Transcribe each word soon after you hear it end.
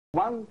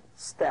One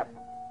step,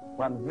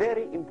 one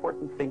very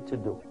important thing to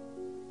do.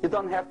 You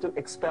don't have to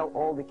expel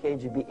all the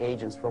KGB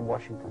agents from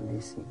Washington,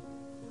 D.C.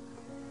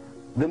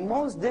 The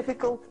most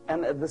difficult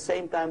and at the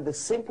same time the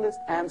simplest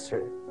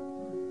answer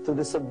to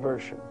the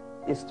subversion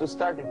is to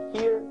start it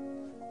here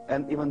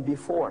and even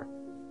before,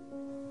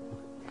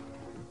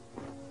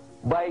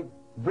 by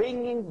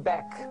bringing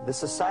back the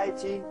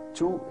society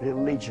to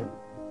religion,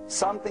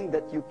 something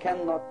that you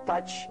cannot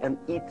touch and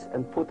eat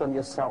and put on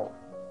yourself,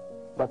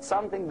 but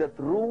something that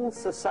rules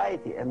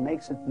society and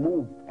makes it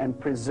move and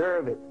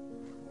preserve it.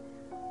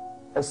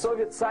 A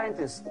Soviet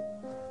scientist,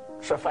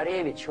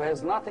 Shafarevich, who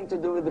has nothing to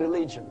do with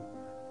religion,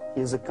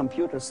 he is a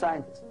computer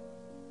scientist,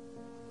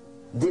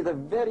 did a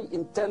very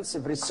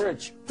intensive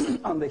research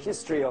on the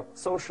history of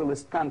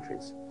socialist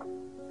countries.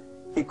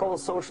 He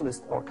calls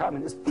socialist or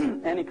communist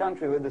any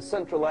country with a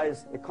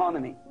centralized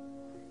economy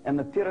and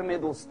a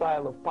pyramidal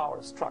style of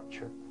power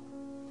structure.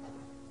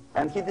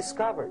 And he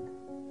discovered,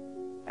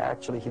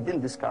 actually he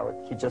didn't discover it,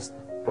 he just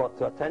brought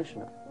to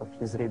attention of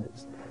his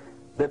readers,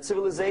 that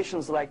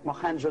civilizations like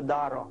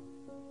Mohenjo-Daro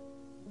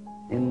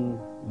in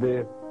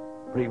the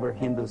river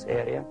Indus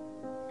area,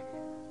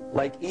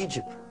 like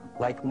Egypt,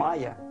 like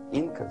Maya,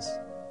 Incas,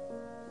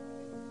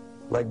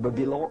 like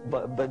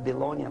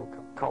Babylonian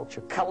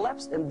culture,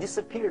 collapsed and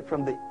disappeared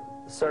from the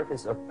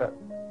surface of Earth.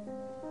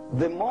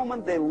 The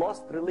moment they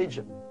lost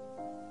religion,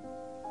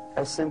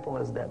 as simple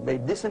as that, they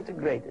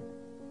disintegrated.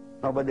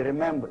 Nobody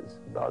remembers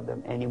about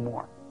them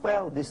anymore.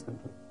 Well,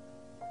 distantly.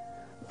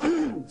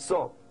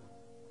 So,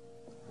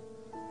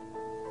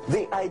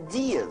 the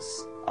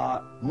ideas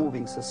are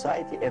moving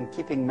society and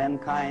keeping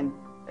mankind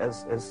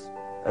as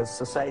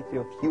society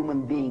of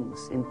human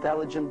beings,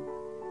 intelligent,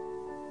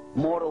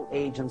 moral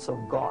agents of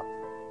God.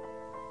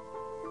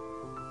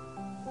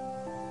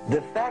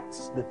 The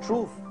facts, the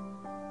truth,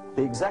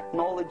 the exact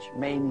knowledge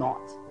may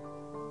not.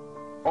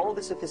 All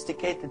the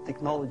sophisticated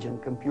technology and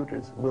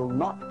computers will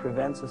not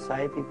prevent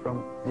society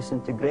from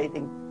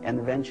disintegrating and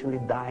eventually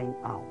dying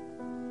out.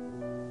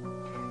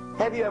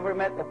 Have you ever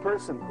met a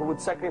person who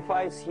would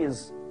sacrifice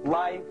his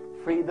life,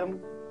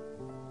 freedom,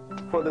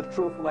 for the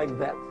truth like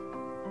that?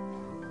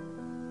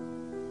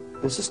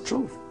 This is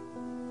truth.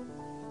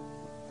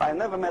 I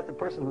never met a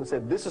person who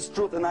said, this is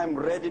truth and I'm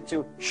ready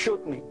to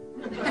shoot me.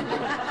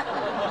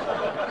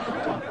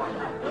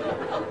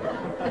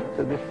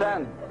 To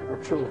defend the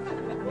truth.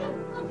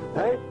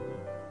 Right?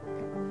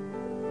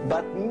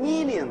 But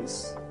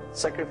millions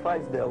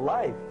sacrifice their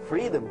life,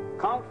 freedom,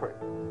 comfort,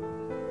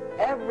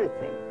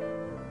 everything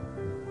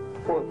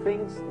for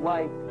things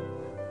like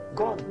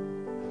God,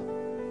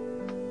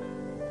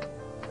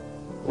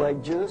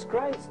 like Jesus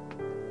Christ.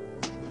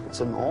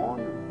 It's an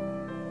honor.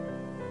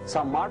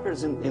 Some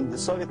martyrs in the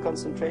Soviet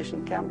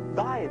concentration camp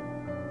died,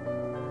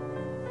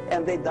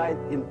 and they died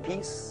in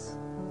peace,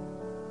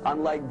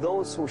 unlike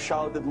those who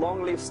shouted,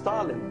 "Long live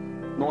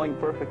Stalin," knowing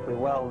perfectly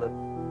well that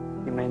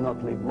he may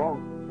not live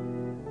long.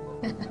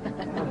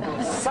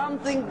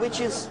 Something which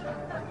is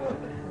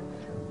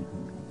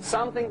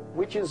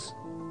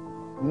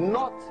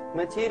not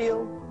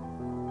material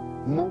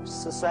moves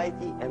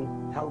society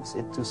and helps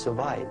it to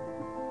survive.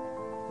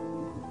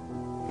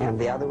 And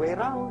the other way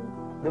around,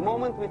 the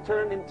moment we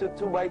turn into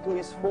 2 by 2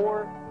 is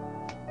 4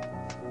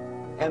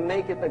 and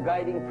make it a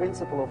guiding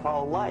principle of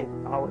our life,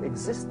 our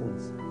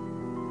existence,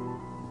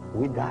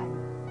 we die.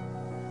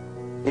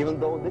 Even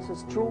though this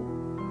is true,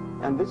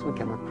 and this we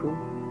cannot prove.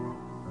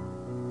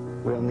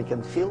 We only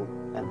can feel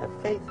and have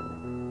faith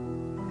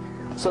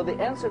in it. So the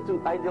answer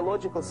to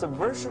ideological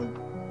subversion,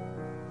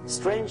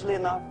 strangely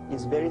enough,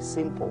 is very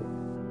simple.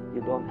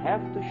 You don't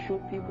have to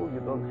shoot people, you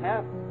don't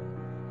have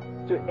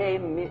to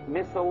aim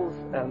missiles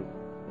and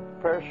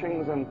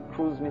Pershings and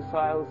cruise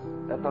missiles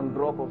at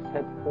Andropov's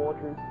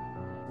headquarters.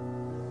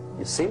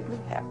 You simply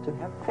have to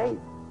have faith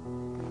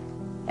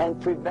and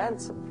prevent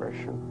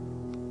subversion.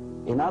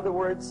 In other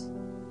words,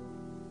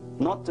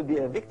 not to be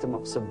a victim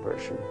of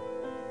subversion.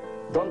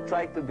 Don't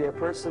try to be a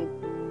person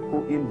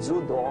who in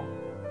judo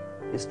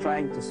is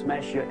trying to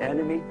smash your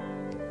enemy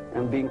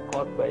and being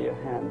caught by your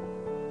hand.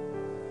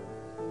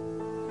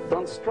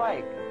 Don't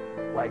strike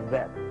like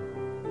that.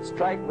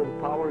 Strike with the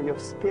power of your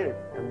spirit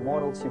and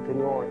moral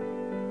superiority.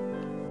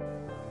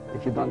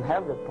 If you don't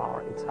have that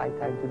power, it's high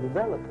time to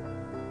develop it.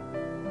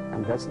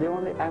 And that's the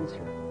only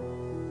answer.